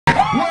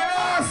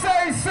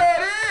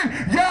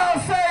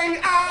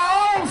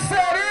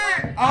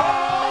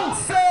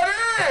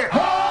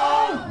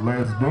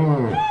Tear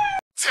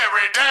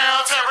it down,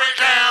 tear it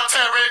down,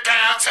 tear it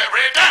down, tear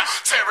it down,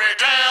 tear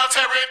it down,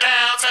 tear it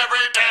down, tear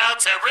it down,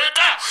 tear it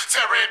down,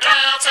 tear it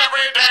down,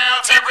 tear it down,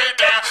 tear it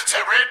down,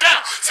 tear it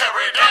down, tear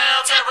it down,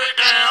 tear it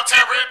down,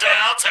 tear it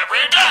down, tear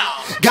it down.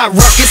 Got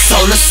ruckus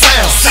on the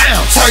sound,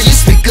 turn your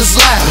speakers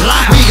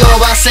loud. We go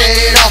out, set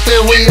it off,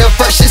 and we the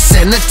freshest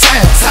in the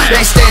town.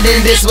 They stand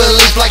in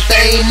disbelief like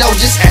they ain't know,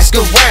 just ask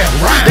around.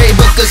 They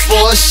book us for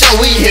a show,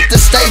 we hit the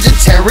stage and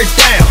tear it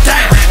down.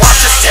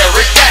 Watch us tear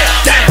it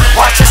down,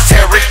 watch us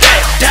tear it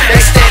down.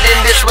 They stand in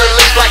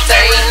disbelief like they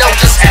ain't know,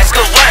 just ask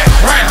around.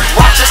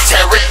 Watch us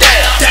tear it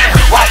down,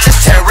 watch us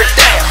tear it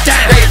down.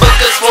 They book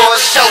us for a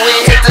show, we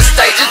hit the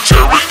stage and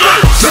tear it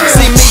down.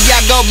 See me,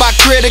 I go by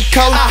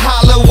critical, I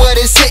holler what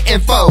it's hitting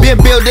for. Been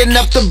building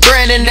up the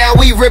brand and now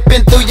we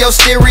ripping through your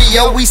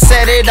stereo. We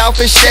set it off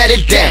and shut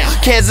it down.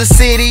 Kansas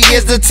City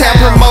is the town,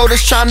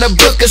 promoters trying to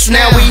book us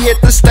now. We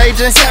hit the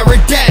stage and tear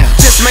it down.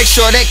 Just make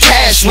sure that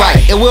cash right,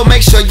 and we'll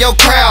make sure your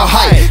crowd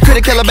hype.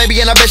 Couldn't kill a baby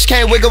and I bet you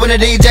can't wiggle when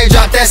the DJ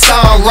drop that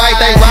song right.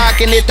 They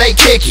rockin' it, they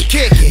kick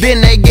it,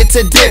 then they get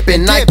to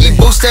dipping. Nike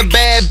boost a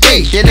bad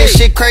beat, then that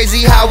shit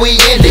crazy how we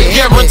end it.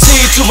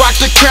 Guaranteed to rock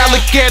the crowd,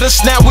 look at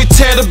us, now we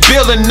tear the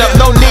building up.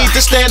 No need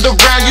to stand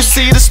around, you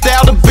see the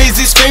style, the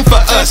busy scream for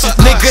us.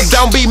 Nigga,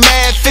 don't be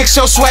mad, fix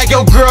your swag,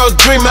 your girl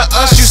dream of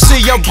us. You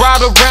see your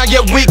bride around,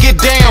 yeah, we get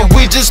down,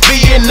 we just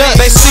being us.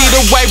 They see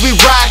the way we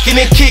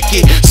rockin' and kick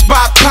it,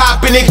 spot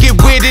poppin' and get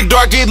with it,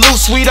 or get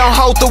loose. We don't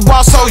hold the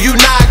wall, so you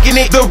knockin'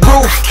 it. The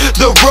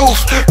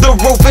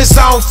roof is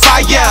on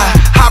fire.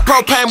 Hot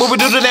propane, when we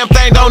do the damn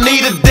thing, don't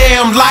need a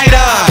damn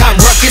lighter.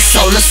 Got ruckus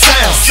on the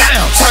sound,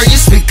 turn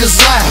your speakers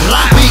loud.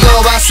 We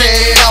go out, set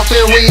it off,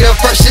 and we the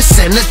freshest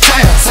in the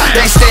town.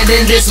 They stand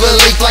in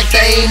disbelief like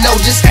they ain't know,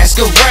 just ask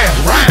around.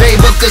 They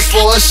book us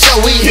for a show,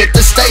 we hit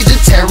the stage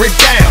and tear it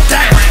down.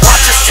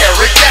 Watch us tear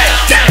it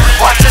down,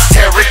 watch us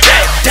tear it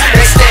down.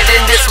 They stand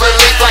in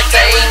disbelief like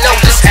they ain't know,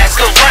 just ask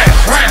around.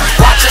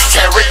 Watch us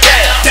tear it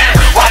down,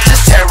 watch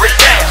us tear it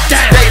down.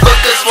 They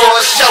book us for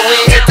a show, we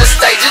hit the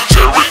stage and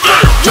tear it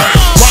down.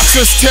 Watch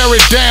us tear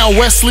it down,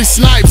 Wesley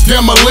Snipes,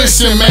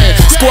 Demolition Man.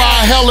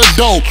 Squad hella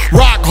dope,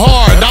 rock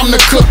hard, I'm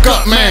the cook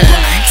up man.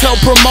 Tell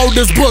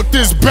promoters book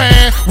this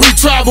band, we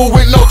travel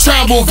with no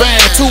travel van.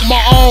 Toot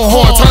my own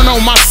horn, turn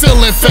on my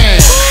ceiling fan.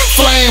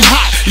 Flame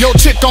hot, yo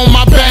chick on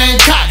my bang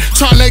cot.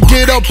 Tryna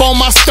get up on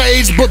my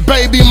stage, but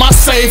baby my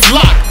safe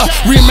lock.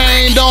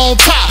 Remained on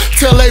top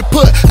till they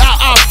put out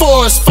our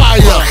forest fire.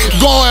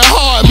 Going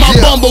hard, my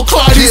bumble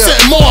clot, he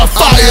set more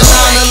fire.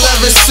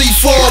 9/11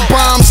 C4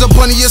 bombs up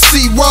under your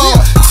C-roll.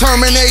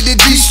 Terminated,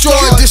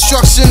 destroyed,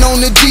 destruction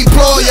on the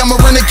deploy. I'm a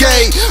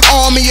renegade,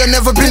 army, I've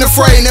never been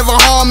afraid. Never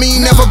harm me,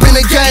 never been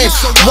a game.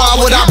 Why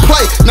would I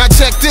play? Now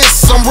check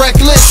this, I'm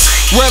reckless.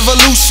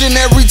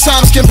 Revolutionary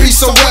times can be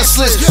so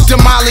restless.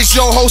 Demolish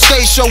your whole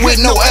station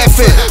with no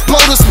effort. Blow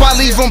the spot,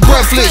 leave them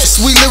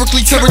breathless. We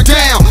lyrically tear it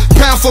down,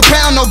 pound for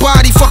pound.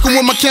 Nobody fucking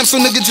with my camp, so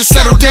nigga just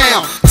settle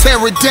down. Tear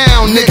it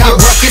down, nigga.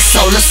 Got ruckus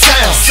on the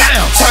sound,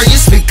 turn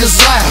your speakers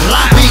loud.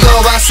 We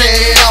go out, set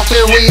it off,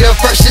 and we the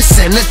freshest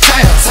in the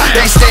town.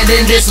 They stand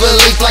in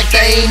disbelief like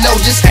they ain't know,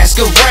 just ask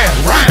around.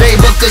 They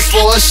book us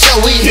for a show,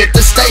 we hit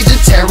the stage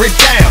and tear it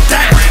down.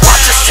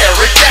 Watch us tear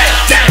it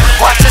down,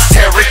 watch us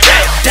tear it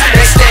down.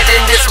 They stand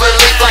in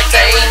disbelief like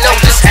they ain't know,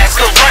 just ask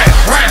around.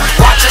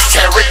 Watch us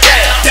tear it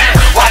down,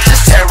 watch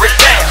us tear it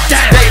down.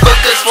 They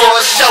book us for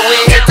a show, we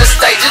hit the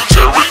stage and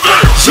tear it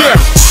down. Yeah,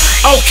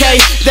 okay,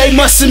 they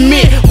must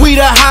admit we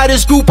the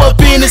hottest group up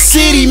in the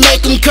city.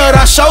 Make them cut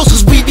our shows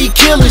cause we be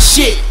killing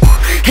shit.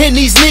 And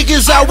these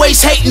niggas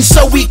always hating,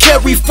 so we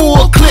carry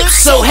full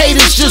clips. So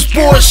haters just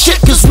boring shit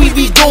cause we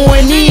be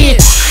going in.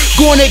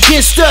 Going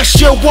against us,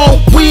 you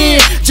won't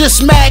win.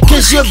 Just mad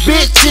cause your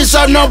bitch is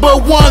our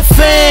 #1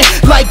 fan.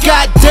 Like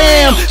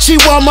goddamn, she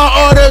want my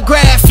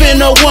autograph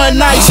in a one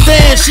night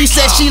stand. She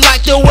said she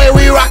liked the way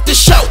we rock the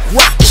show,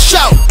 rock the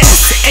show.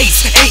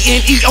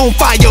 S-H-A-N-E on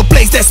fire,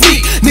 blaze, that's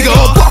me. Nigga,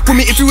 walk with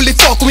me if you really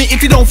fuck with me.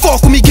 If you don't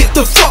fuck with me, get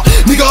the fuck.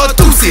 Nigga,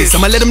 deuces,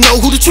 I'ma let them know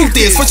who the truth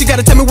is. First you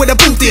gotta tell me where the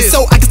booth is,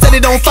 so I can set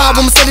it on fire.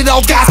 I'ma set it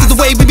off guys, cause the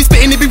way we be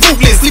spitting it be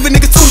ruthless. Leave a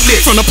nigga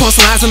toothless. From the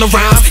punchlines and the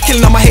rhymes,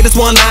 killing all my haters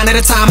one line at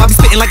a time. I be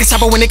spitting like a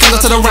chopper when it comes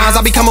to the rhymes.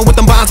 I be coming with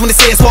them bonds when it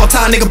says small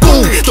time, nigga,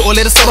 boom. Throw a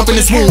little salt up in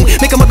this room,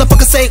 make a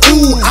motherfucker say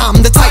ooh.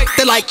 I'm the type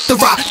that like to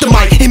rock the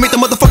mic, he make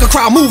the motherfucker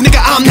crowd move, nigga,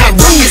 I'm not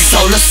rude. Ruckus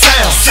on the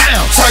sound,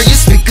 turn your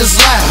speakers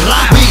loud.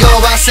 We go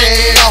out, set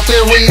it off,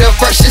 and we the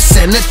freshest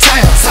in the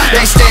town.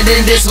 They stand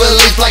in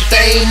disbelief like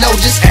they ain't know,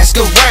 just ask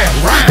around.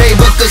 They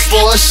book us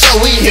for a show,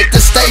 we hit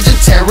the stage and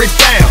tear it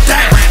down.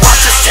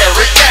 Watch us tear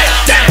it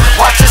down,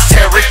 watch us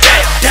tear it down.